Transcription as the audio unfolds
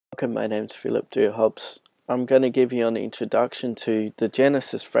Welcome, my name's Philip Hobbs. I'm going to give you an introduction to the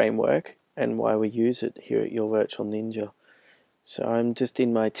Genesis framework and why we use it here at Your Virtual Ninja. So I'm just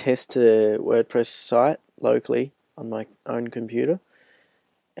in my test WordPress site locally on my own computer,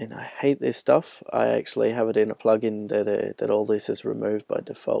 and I hate this stuff. I actually have it in a plugin that all this is removed by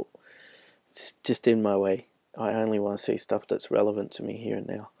default. It's just in my way. I only want to see stuff that's relevant to me here and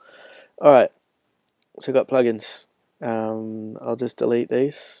now. Alright, so I've got plugins. I'll just delete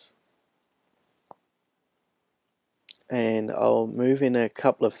these. And I'll move in a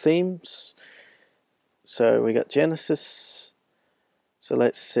couple of themes. So we got Genesis. So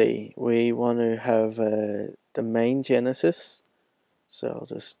let's see, we want to have the main Genesis. So I'll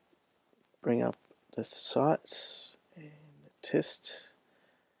just bring up the sites and test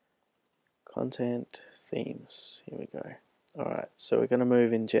content themes. Here we go. Alright, so we're going to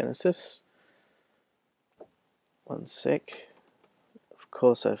move in Genesis. One sec. Of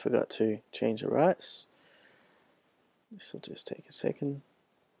course I forgot to change the rights. This will just take a second.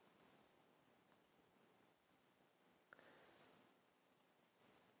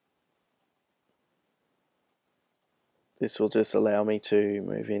 This will just allow me to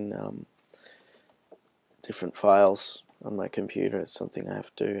move in different files on my computer. It's something I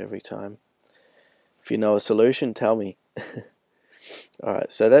have to do every time. If you know a solution, tell me.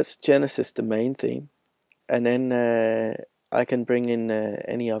 Alright, so that's Genesis, the main theme. And then I can bring in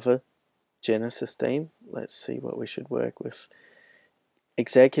any other Genesis theme. Let's see what we should work with.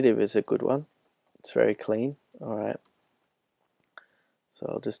 Executive is a good one. It's very clean. Alright. So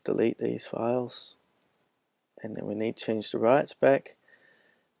I'll just delete these files. And then we need to change the rights back,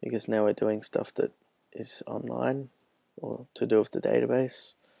 because now we're doing stuff that is online or to do with the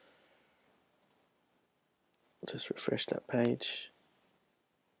database. I'll just refresh that page.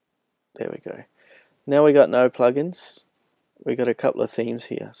 There we go. Now we got no plugins. We got a couple of themes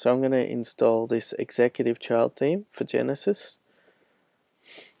here. So I'm going to install this executive child theme for Genesis.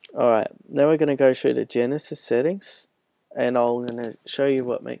 Alright, now we're going to go through the Genesis settings, and I'm going to show you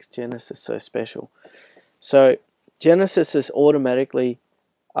what makes Genesis so special. So Genesis is automatically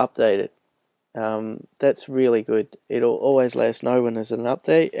updated. That's really good. It'll always let us know when there's an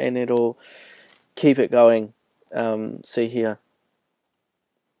update, and it'll keep it going. See here.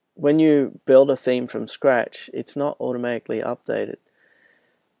 When you build a theme from scratch, it's not automatically updated.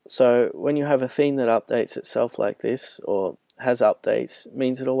 So when you have a theme that updates itself like this, or has updates, it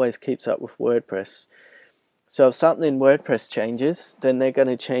means it always keeps up with WordPress. So if something in WordPress changes, then they're going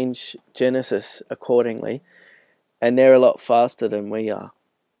to change Genesis accordingly, and they're a lot faster than we are.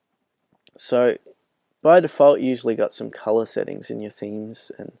 So by default, you usually got some color settings in your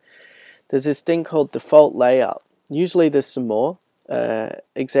themes, and there's this thing called default layout. Usually there's some more.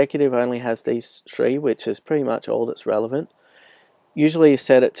 Executive only has these three, which is pretty much all that's relevant. Usually you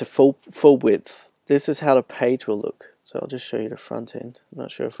set it to full width. This is how the page will look. So I'll just show you the front end. I'm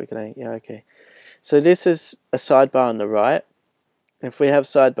not sure if we can, yeah, okay. So this is a sidebar on the right. If we have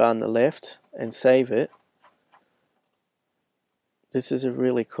sidebar on the left and save it, this is a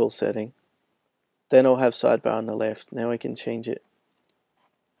really cool setting. Then I'll have sidebar on the left. Now we can change it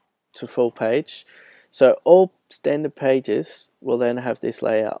to full page. So all standard pages will then have this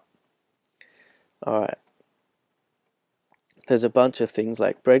layout. Alright. There's a bunch of things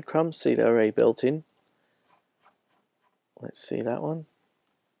like breadcrumbs. See, they're already built in. Let's see that one.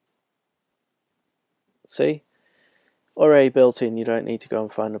 See? Already built in. You don't need to go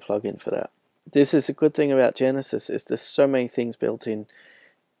and find a plugin for that. This is a good thing about Genesis, is there's so many things built in.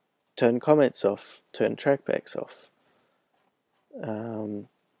 Turn comments off. Turn trackbacks off.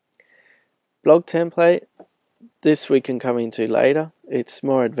 Blog template. This we can come into later. It's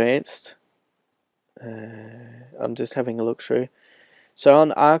more advanced. I'm just having a look through. So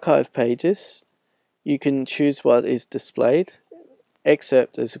on archive pages, you can choose what is displayed.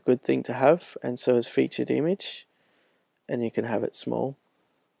 Excerpt is a good thing to have, and so is featured image, and you can have it small.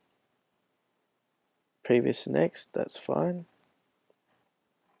 Previous and next, that's fine.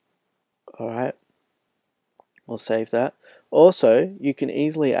 Alright, we'll save that. Also, you can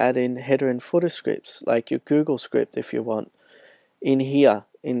easily add in header and footer scripts, like your Google script if you want, in here,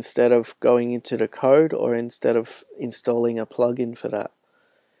 instead of going into the code or instead of installing a plugin for that.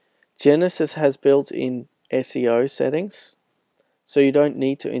 Genesis has built-in SEO settings, so you don't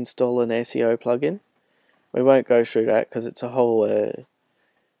need to install an SEO plugin. We won't go through that because it's a whole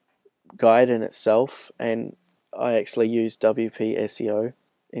guide in itself, and I actually use WP SEO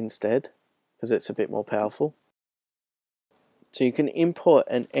instead because it's a bit more powerful. So you can import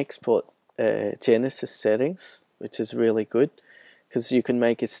and export Genesis settings, which is really good because you can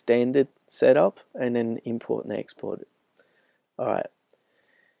make a standard setup and then import and export it. Alright,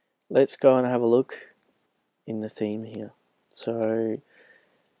 let's go and have a look in the theme here. So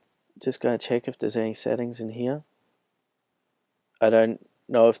just going to check if there's any settings in here. I don't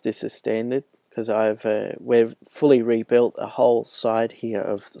know if this is standard because we've fully rebuilt a whole side here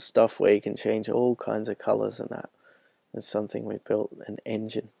of the stuff where you can change all kinds of colors and that. It's something we built, an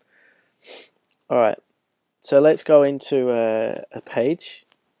engine. Alright, so let's go into a page.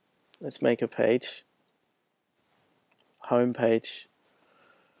 Let's make a page. Home page.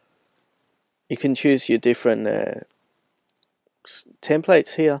 You can choose your different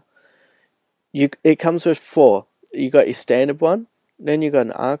templates here. It comes with 4. You got your standard one, then you got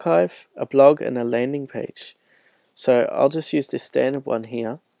an archive, a blog, and a landing page. So I'll just use this standard one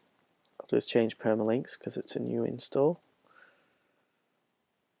here. I'll just change permalinks because it's a new install.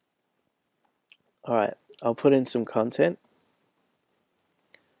 Alright, I'll put in some content.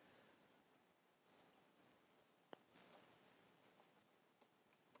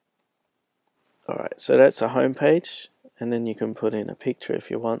 Alright, so that's a home page, and then you can put in a picture if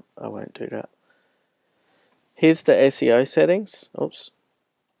you want. I won't do that. Here's the SEO settings. Oops.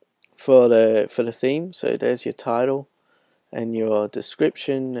 For the theme. So there's your title and your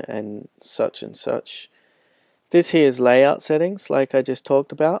description and such and such. This here is layout settings, like I just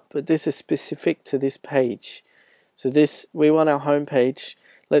talked about, but this is specific to this page. So this, we want our home page.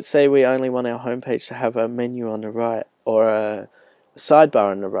 Let's say we only want our home page to have a menu on the right or a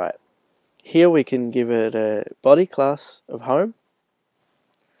sidebar on the right. Here we can give it a body class of home,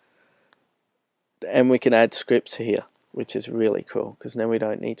 and we can add scripts here, which is really cool because then we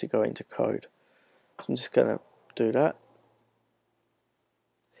don't need to go into code. So I'm just going to do that.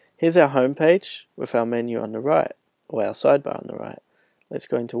 Here's our home page with our menu on the right, or our sidebar on the right. Let's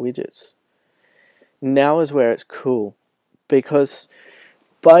go into widgets. Now is where it's cool, because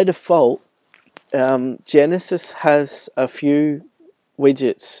by default Genesis has a few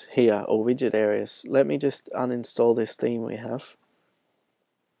widgets here, or widget areas. Let me just uninstall this theme we have.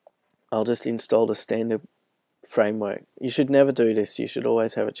 I'll just install the standard framework. You should never do this. You should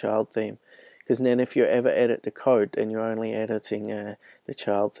always have a child theme, because then if you ever edit the code, then you're only editing the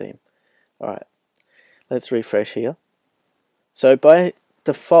child theme. Alright, let's refresh here. So by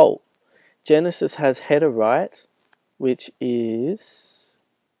default, Genesis has header right, which is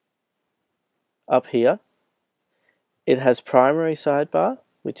up here. It has primary sidebar,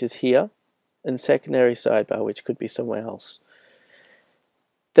 which is here, and secondary sidebar, which could be somewhere else.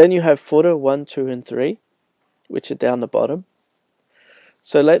 Then you have footer 1, 2, and 3, which are down the bottom.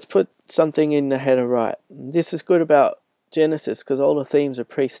 So let's put something in the header right. This is good about Genesis because all the themes are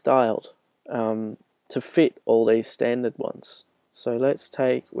pre-styled to fit all these standard ones. So let's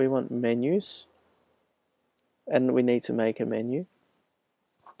take, we want menus, and we need to make a menu.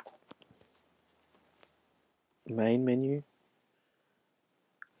 Main menu.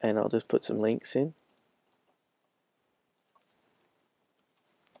 And I'll just put some links in.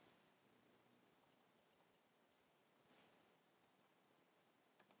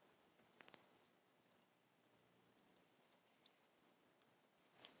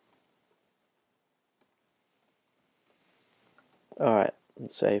 Alright,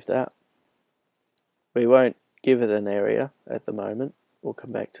 and save that. We won't give it an area at the moment. We'll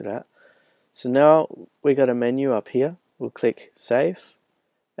come back to that. So now we got a menu up here. We'll click save,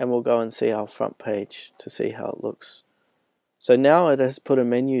 and we'll go and see our front page to see how it looks. So now it has put a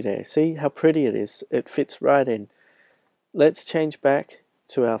menu there. See how pretty it is? It fits right in. Let's change back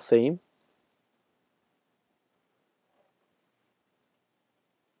to our theme.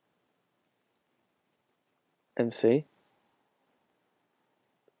 And see.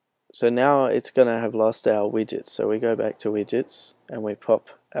 So now it's going to have lost our widgets. So we go back to widgets and we pop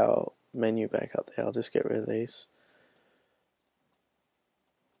our menu back up there. I'll just get rid of these.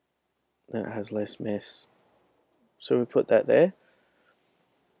 Then it has less mess. So we put that there.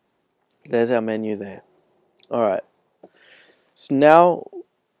 There's our menu there. Alright. So now,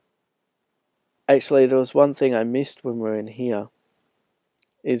 actually there was one thing I missed when we were in here.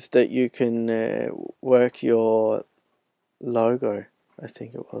 Is that you can work your logo. I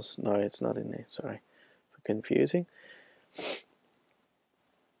think it was. No, it's not in there. Sorry for confusing.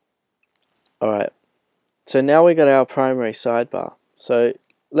 Alright. So now we got our primary sidebar. So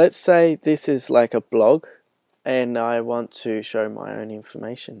let's say this is like a blog and I want to show my own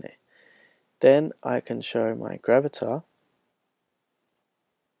information there. Then I can show my gravatar,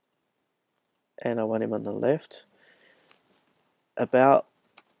 and I want him on the left. About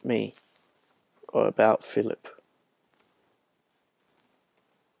me, or about Philip.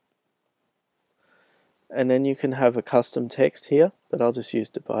 And then you can have a custom text here, but I'll just use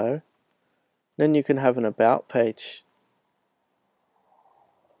the bio. Then you can have an about page.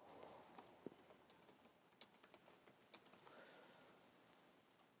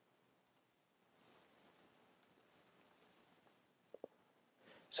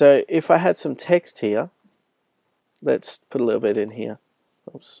 So if I had some text here, let's put a little bit in here.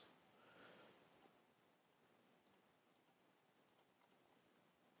 Oops.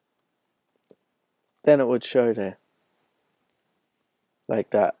 Then it would show there, like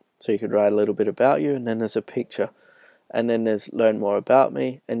that. So you could write a little bit about you, and then there's a picture, and then there's learn more about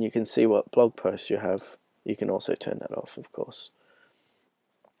me, and you can see what blog posts you have. You can also turn that off, of course.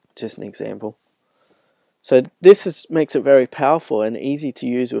 Just an example. So this makes it very powerful and easy to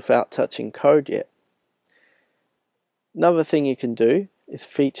use without touching code yet. Another thing you can do is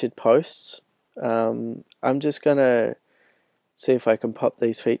featured posts. I'm just going to see if I can pop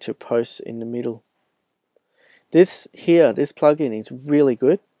these featured posts in the middle. This plugin is really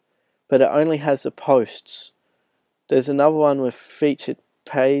good, but it only has the posts. There's another one with featured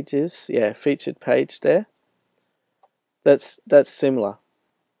pages. Yeah, featured page there. That's similar.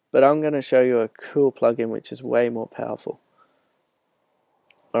 But I'm going to show you a cool plugin which is way more powerful.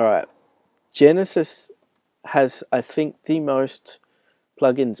 Alright, Genesis has, I think, the most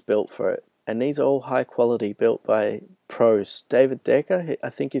plugins built for it. And these are all high quality, built by pros. David Decker, I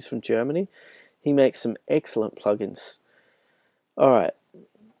think he's from Germany. He makes some excellent plugins. Alright,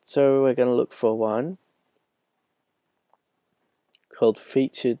 so we're going to look for one called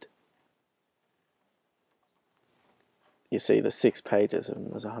Featured. You see the 6 pages,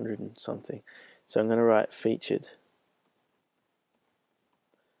 and there's 100 and something. So I'm going to write Featured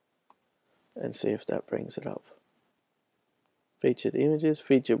and see if that brings it up. Featured images,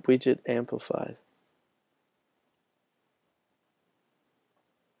 featured widget amplified.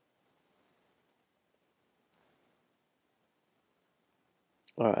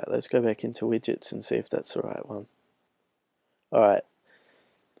 Alright, let's go back into widgets and see if that's the right one. Alright,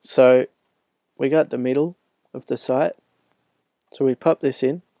 so we got the middle of the site. So we pop this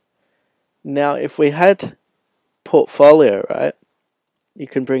in. Now if we had portfolio, right, you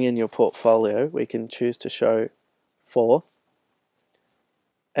can bring in your portfolio. We can choose to show 4.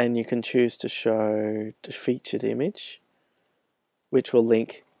 And you can choose to show the featured image, which will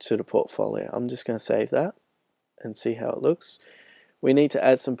link to the portfolio. I'm just going to save that and see how it looks. We need to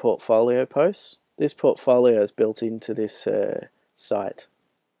add some portfolio posts. This portfolio is built into this site.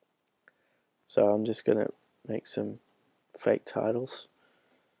 So I'm just going to make some fake titles.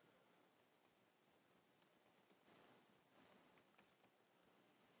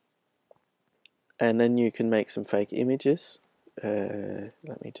 And then you can make some fake images.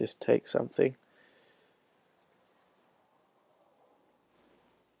 Let me just take something.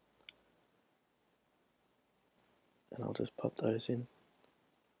 And I'll just pop those in.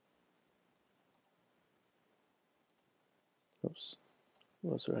 Oops,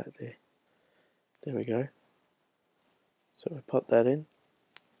 was right there. There we go. So we pop that in.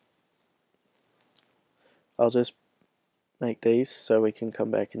 I'll just make these so we can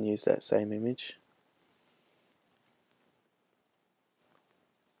come back and use that same image.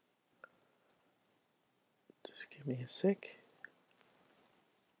 Just give me a sec.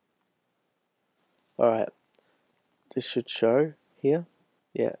 Alright, this should show here.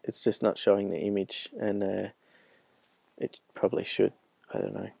 Yeah, it's just not showing the image, and it probably should. I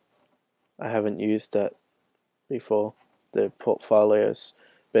don't know. I haven't used that before, the portfolios,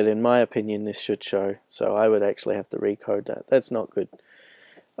 but in my opinion this should show, so I would actually have to recode that. That's not good.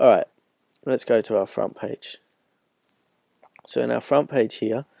 Alright, let's go to our front page. So in our front page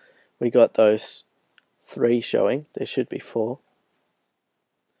here, we got those 3 showing. There should be 4.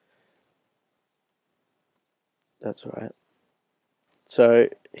 That's alright. So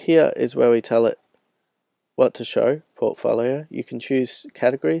here is where we tell it what to show, portfolio. You can choose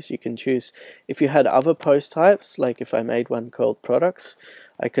categories. You can choose, if you had other post types, like if I made one called products,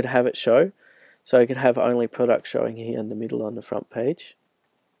 I could have it show. So I could have only products showing here in the middle on the front page.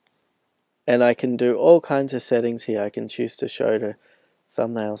 And I can do all kinds of settings here. I can choose to show the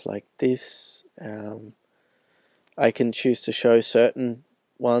thumbnails like this. I can choose to show certain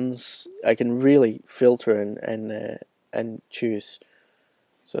ones. I can really filter and choose.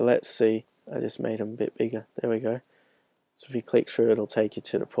 So let's see. I just made them a bit bigger. There we go. So if you click through, it'll take you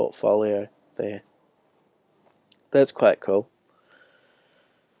to the portfolio there. That's quite cool.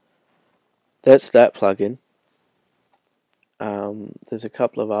 That's that plugin. There's a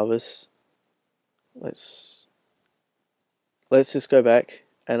couple of others. Let's just go back,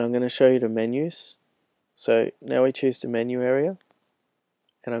 and I'm going to show you the menus. So now we choose the menu area,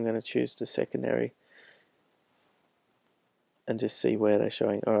 and I'm going to choose the secondary and just see where they're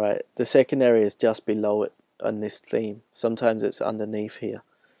showing. Alright, the secondary is just below it on this theme. Sometimes it's underneath here.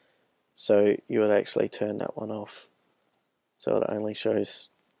 So you would actually turn that one off. So it only shows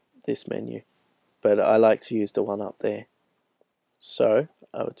this menu. But I like to use the one up there. So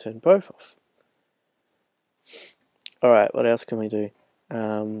I would turn both off. Alright, what else can we do?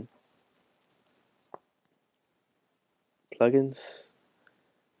 Plugins.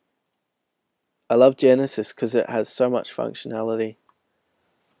 I love Genesis because it has so much functionality.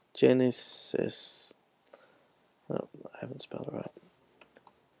 Genesis. Oh, I haven't spelled it right.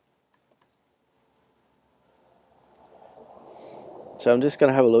 So I'm just going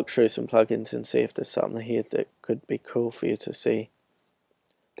to have a look through some plugins and see if there's something here that could be cool for you to see.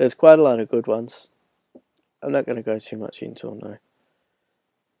 There's quite a lot of good ones. I'm not going to go too much into them though.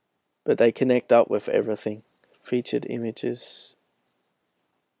 But they connect up with everything. Featured images.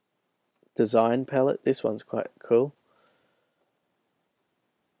 Design palette. This one's quite cool.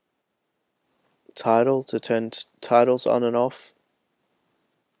 Title, to turn titles on and off.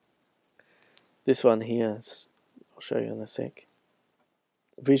 This one here, I'll show you in a sec.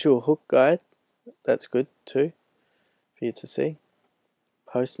 Visual hook guide. That's good too for you to see.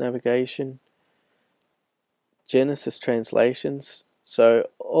 Post navigation. Genesis translations. So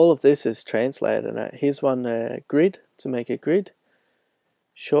all of this is translated. Now, here's one grid to make a grid.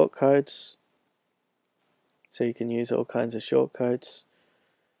 Shortcodes. So you can use all kinds of shortcodes.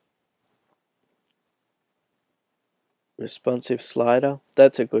 Responsive slider.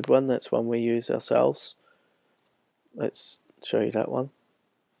 That's a good one. That's one we use ourselves. Let's show you that one.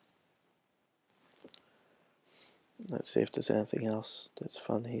 Let's see if there's anything else that's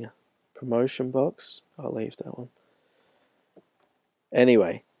fun here. Promotion box. I'll leave that one.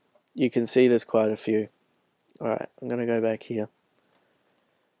 Anyway, you can see there's quite a few. Alright, I'm going to go back here.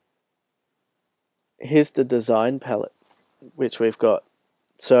 Here's the design palette, which we've got.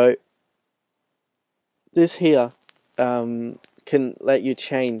 So, this here can let you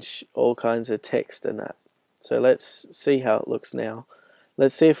change all kinds of text and that. So let's see how it looks now.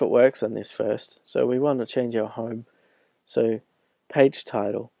 Let's see if it works on this first. So we want to change our home. So page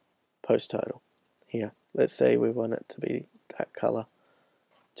title, post title here. Let's say we want it to be that color,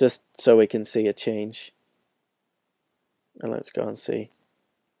 just so we can see a change. And let's go and see.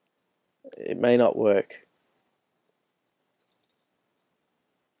 It may not work.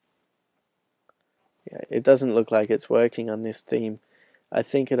 Yeah, it doesn't look like it's working on this theme. I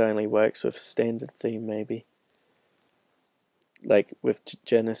think it only works with standard theme maybe. Like with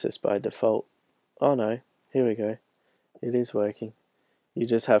Genesis by default. Oh no, here we go. It is working. You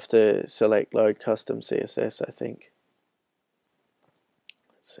just have to select load custom CSS, I think.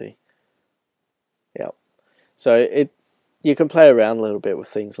 Let's see. Yep. So you can play around a little bit with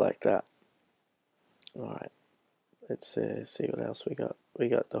things like that. Alright. Let's see what else we got. We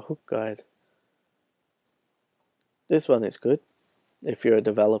got the hook guide. This one is good if you're a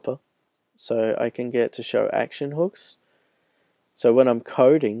developer. So I can get to show action hooks. So when I'm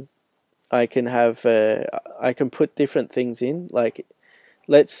coding, I can have I can put different things in. Like,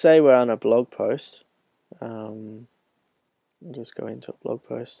 let's say we're on a blog post. I'll just go into a blog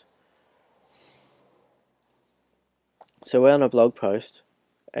post. So we're on a blog post,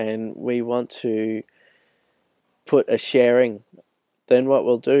 and we want to put a sharing. Then what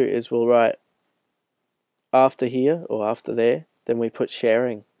we'll do is we'll write after here or after there. Then we put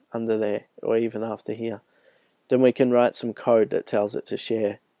sharing under there, or even after here. Then we can write some code that tells it to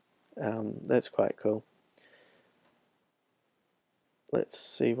share. That's quite cool. Let's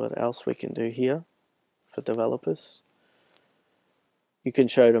see what else we can do here for developers. You can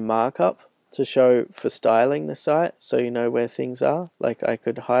show the markup to show for styling the site, so you know where things are. Like I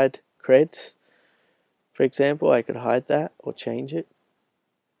could hide creds, for example. I could hide that or change it.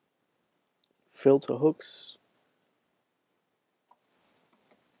 Filter hooks.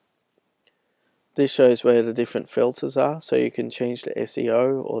 This shows where the different filters are, so you can change the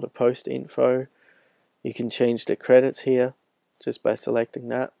SEO or the post info. You can change the credits here just by selecting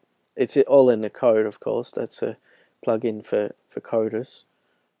that. It's all in the code, of course. That's a plugin for coders.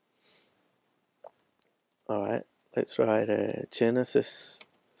 Alright, let's write a Genesis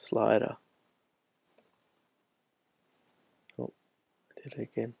slider. Oh, I did it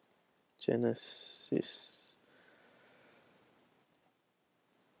again. Genesis.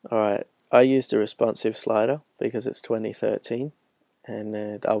 Alright, I used a responsive slider because it's 2013, and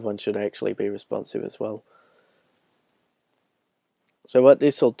the other one should actually be responsive as well. So what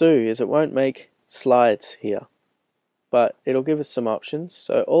this will do is it won't make slides here, but it'll give us some options.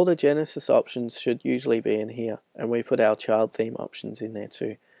 So all the Genesis options should usually be in here, and we put our child theme options in there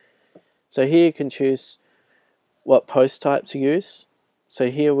too. So here you can choose what post type to use.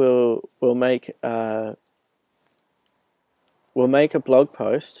 So here we'll make a blog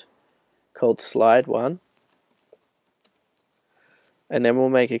post called slide 1, and then we'll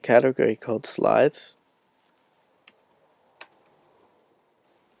make a category called slides,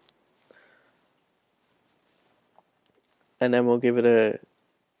 and then we'll give it a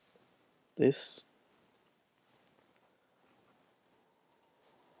this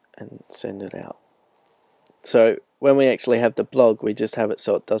and send it out. So when we actually have the blog, we just have it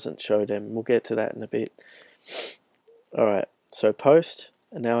so it doesn't show them. We'll get to that in a bit. Alright, so post,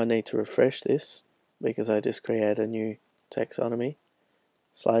 and now I need to refresh this because I just created a new taxonomy.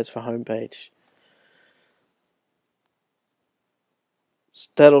 Slides for homepage.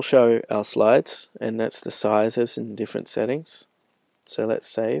 That'll show our slides, and that's the sizes in different settings. So let's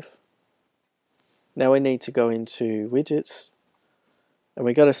save. Now we need to go into widgets, and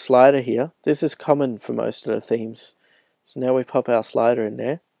we got a slider here. This is common for most of the themes. So now we pop our slider in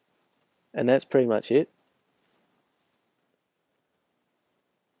there, and that's pretty much it.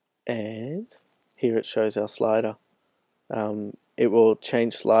 And here it shows our slider. It will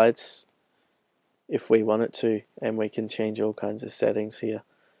change slides if we want it to, and we can change all kinds of settings here,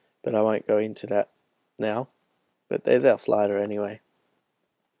 but I won't go into that now. But there's our slider anyway.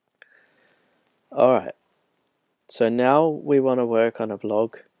 Alright, so now we want to work on a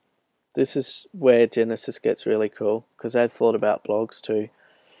blog. This is where Genesis gets really cool, because I've thought about blogs too.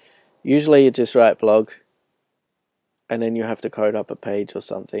 Usually you just write blog, and then you have to code up a page or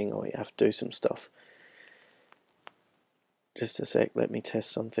something, or you have to do some stuff. Just a sec, let me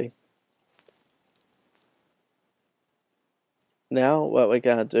test something. Now what we're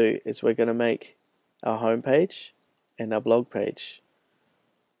going to do is we're going to make our home page and our blog page.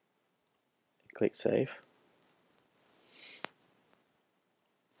 Click save.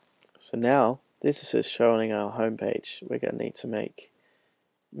 So now this is just showing our home page. We're going to need to make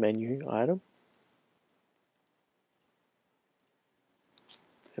menu item.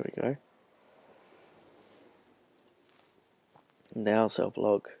 There we go. Now it's our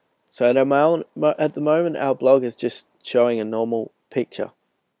blog. So at the moment our blog is just showing a normal picture.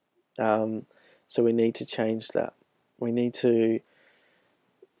 So we need to change that. We need to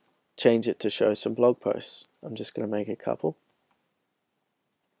change it to show some blog posts. I'm just going to make a couple.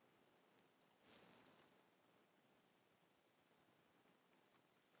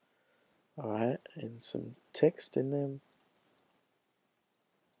 Alright, and some text in them.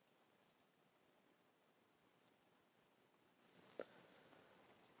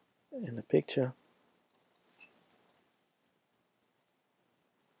 And a picture.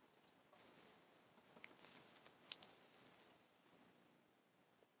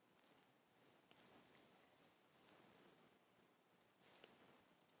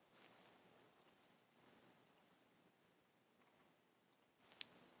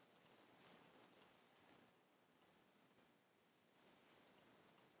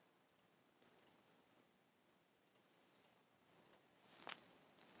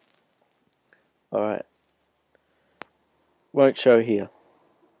 Alright, won't show here.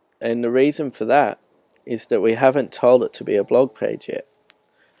 And the reason for that is that we haven't told it to be a blog page yet.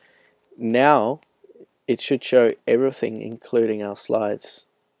 Now it should show everything including our slides.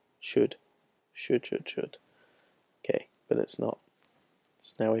 Should. Okay, but it's not.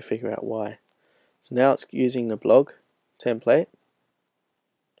 So now we figure out why. So now it's using the blog template.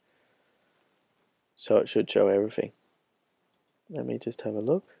 So it should show everything. Let me just have a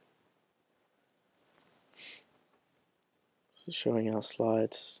look. So it's showing our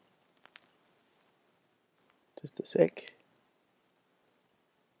slides. Just a sec.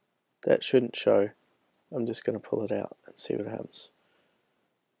 That shouldn't show. I'm just going to pull it out and see what happens.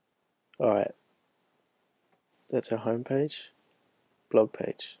 Alright. That's our home page. Blog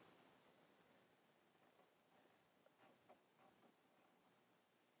page.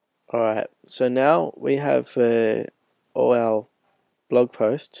 Alright, so now we have all our blog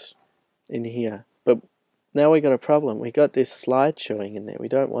posts in here, but now we got a problem. We got this slide showing in there. We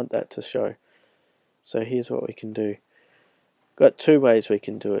don't want that to show. So here's what we can do. Got two ways we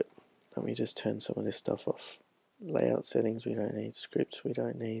can do it. Let me just turn some of this stuff off. Layout settings we don't need, scripts we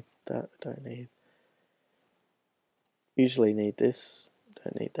don't need, that we don't need. Usually need this,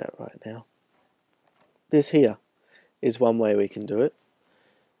 don't need that right now. This here is one way we can do it.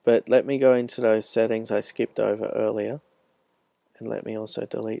 But let me go into those settings I skipped over earlier, and let me also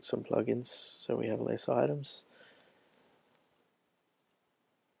delete some plugins so we have less items.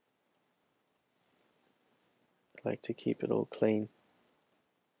 I like to keep it all clean.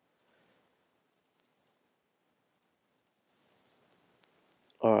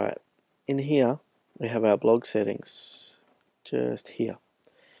 Alright, in here we have our blog settings, just here.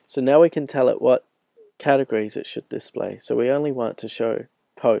 So now we can tell it what categories it should display. So we only want to show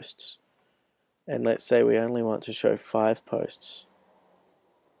posts, and let's say we only want to show 5 posts.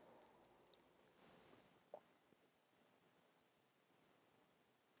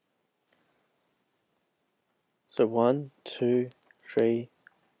 So 1, 2, 3.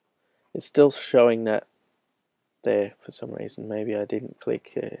 It's still showing that there for some reason. Maybe I didn't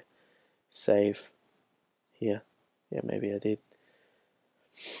click save here. Yeah, maybe I did.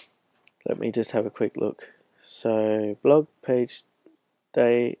 Let me just have a quick look. So blog page,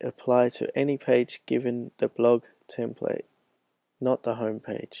 they apply to any page given the blog template, not the home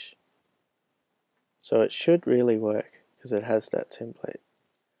page. So it should really work because it has that template.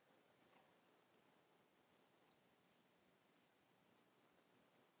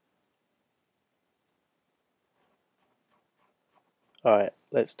 Alright,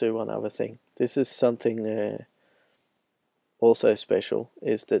 let's do one other thing. This is something also special,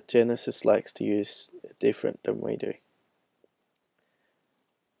 is that Genesis likes to use different than we do.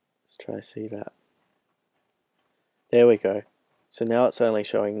 Let's try to see that. There we go. So now it's only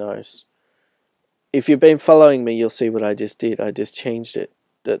showing those. If you've been following me, you'll see what I just did. I just changed it,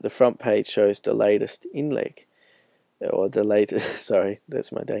 that the front page shows the latest inleg, or the latest, sorry,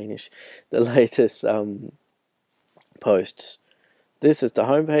 that's my Danish, the latest posts. This is the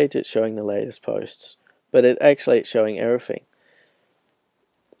home page, it's showing the latest posts, but it's showing everything.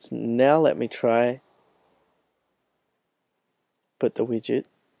 So now let me try put the widget,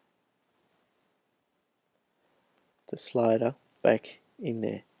 the slider, back in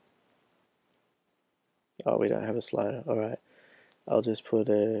there. Oh, we don't have a slider. Alright, I'll just put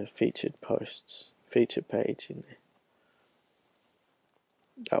a featured page in there.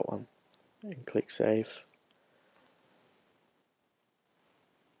 That one. And click save.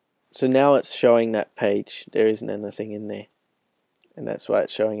 So now it's showing that page. There isn't anything in there. And that's why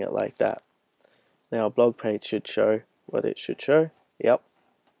it's showing it like that. Now a blog page should show what it should show. Yep.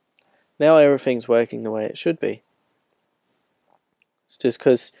 Now everything's working the way it should be. It's just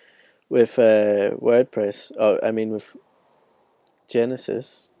because with WordPress, with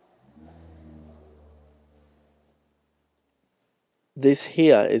Genesis, this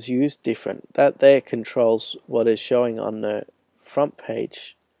here is used different. That there controls what is showing on the front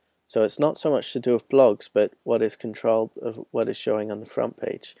page. So it's not so much to do with blogs, but what is controlled of what is showing on the front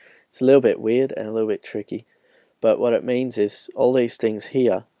page. It's a little bit weird and a little bit tricky, but what it means is all these things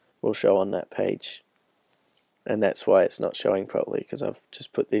here will show on that page. And that's why it's not showing properly, because I've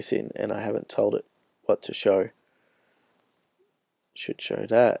just put this in and I haven't told it what to show. It should show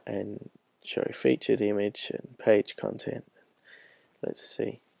that and show featured image and page content. Let's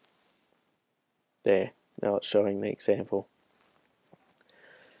see. There, now it's showing the example.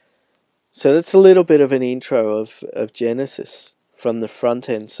 So that's a little bit of an intro of Genesis from the front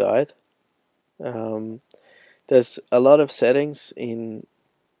end side. There's a lot of settings in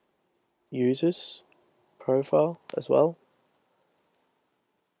users profile as well.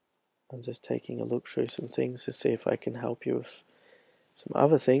 I'm just taking a look through some things to see if I can help you with some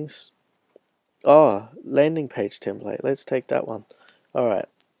other things. Oh, landing page template. Let's take that one. Alright.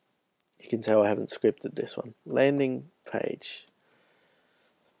 You can tell I haven't scripted this one. Landing page.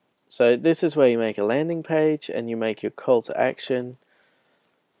 So this is where you make a landing page and you make your call to action.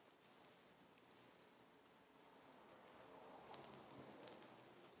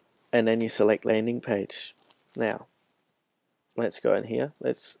 And then you select landing page. Now, let's go in here.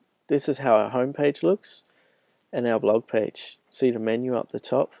 This is how our home page looks and our blog page. See the menu up the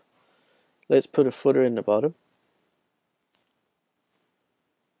top? Let's put a footer in the bottom.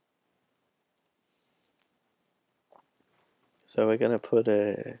 So we're going to put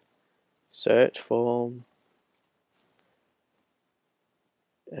a search form,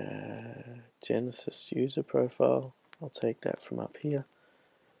 Genesis user profile. I'll take that from up here.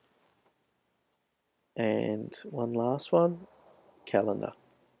 And one last one, calendar.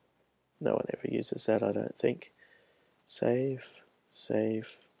 No one ever uses that, I don't think. Save,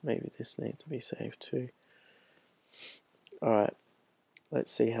 save. Maybe this needs to be saved too. Alright,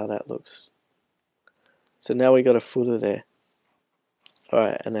 let's see how that looks. So now we got a footer there.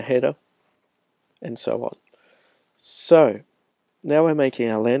 Alright, and a header, and so on. So, now we're making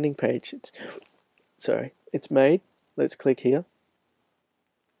our landing page. It's made. Let's click here.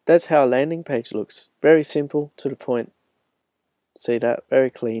 That's how a landing page looks. Very simple, to the point. See that? Very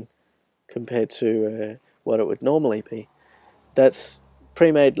clean compared to what it would normally be. That's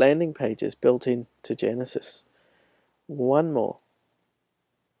pre-made landing pages built into Genesis. One more.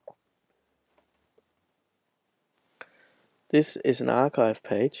 This is an archive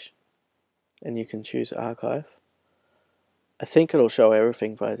page, and you can choose archive. I think it'll show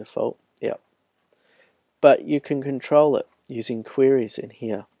everything by default. Yep. But you can control it using queries in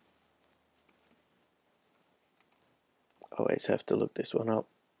here. Always have to look this one up.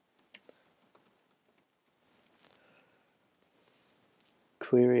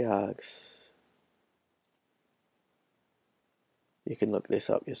 Query args. You can look this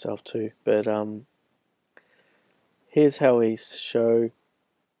up yourself too. But here's how we show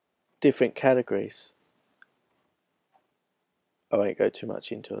different categories. I won't go too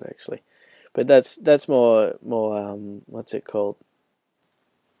much into it actually, but that's more what's it called?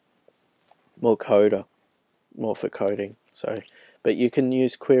 More coder, more for coding. So, but you can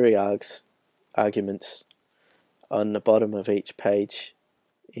use query arguments on the bottom of each page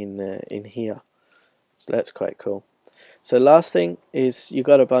in here. So that's quite cool. So last thing is you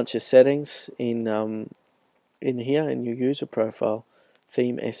got a bunch of settings in here in your user profile,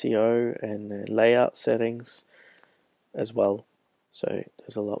 theme SEO and layout settings as well. So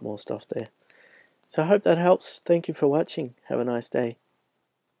there's a lot more stuff there. So I hope that helps. Thank you for watching. Have a nice day.